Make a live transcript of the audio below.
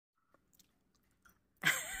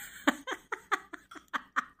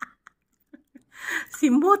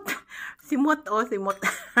Simot. Simot, oh, simot.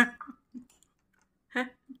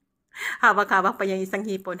 Hawak-hawak pa yung isang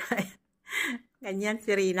hipon. Ganyan si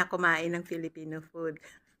Rina kumain ng Filipino food.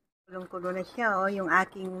 Kulong-kulo na siya, oh, yung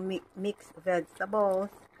aking mixed vegetables.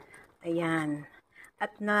 Ayan.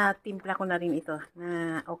 At natimpla ko na rin ito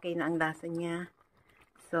na okay na ang lasa niya.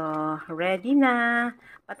 So, ready na.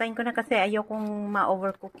 Patayin ko na kasi ayokong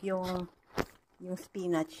ma-overcook yung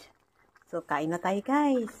spinach. So, kain na tayo,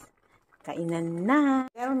 guys. Kainan na.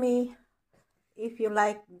 Tell me if you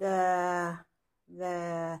like the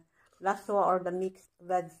laswa or the mixed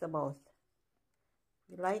vegetables.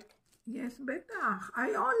 You like? Yes, better.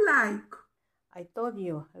 I all like. I told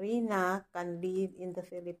you, Rina can live in the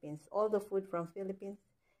Philippines. All the food from Philippines,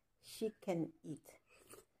 she can eat.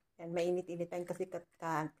 And mainit-initan kasi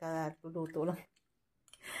katuluto lang.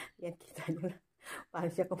 Yan, kita nyo na.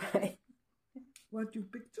 Paano siya kumain. What you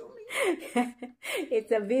picture me?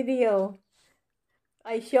 It's a video.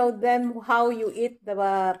 I showed them how you eat the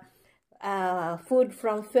food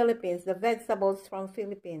from Philippines, the vegetables from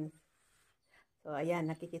Philippines. So,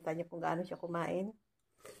 ayan, nakikita niyo kung gaano siya kumain.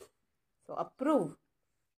 So, approve.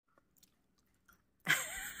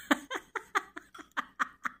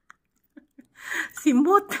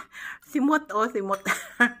 Simot. Simot, oh, simot.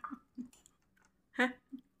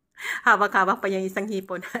 Hawak-hawak pa yung isang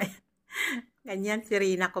hipon. Ganyan si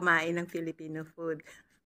Rina kumain ng Filipino food.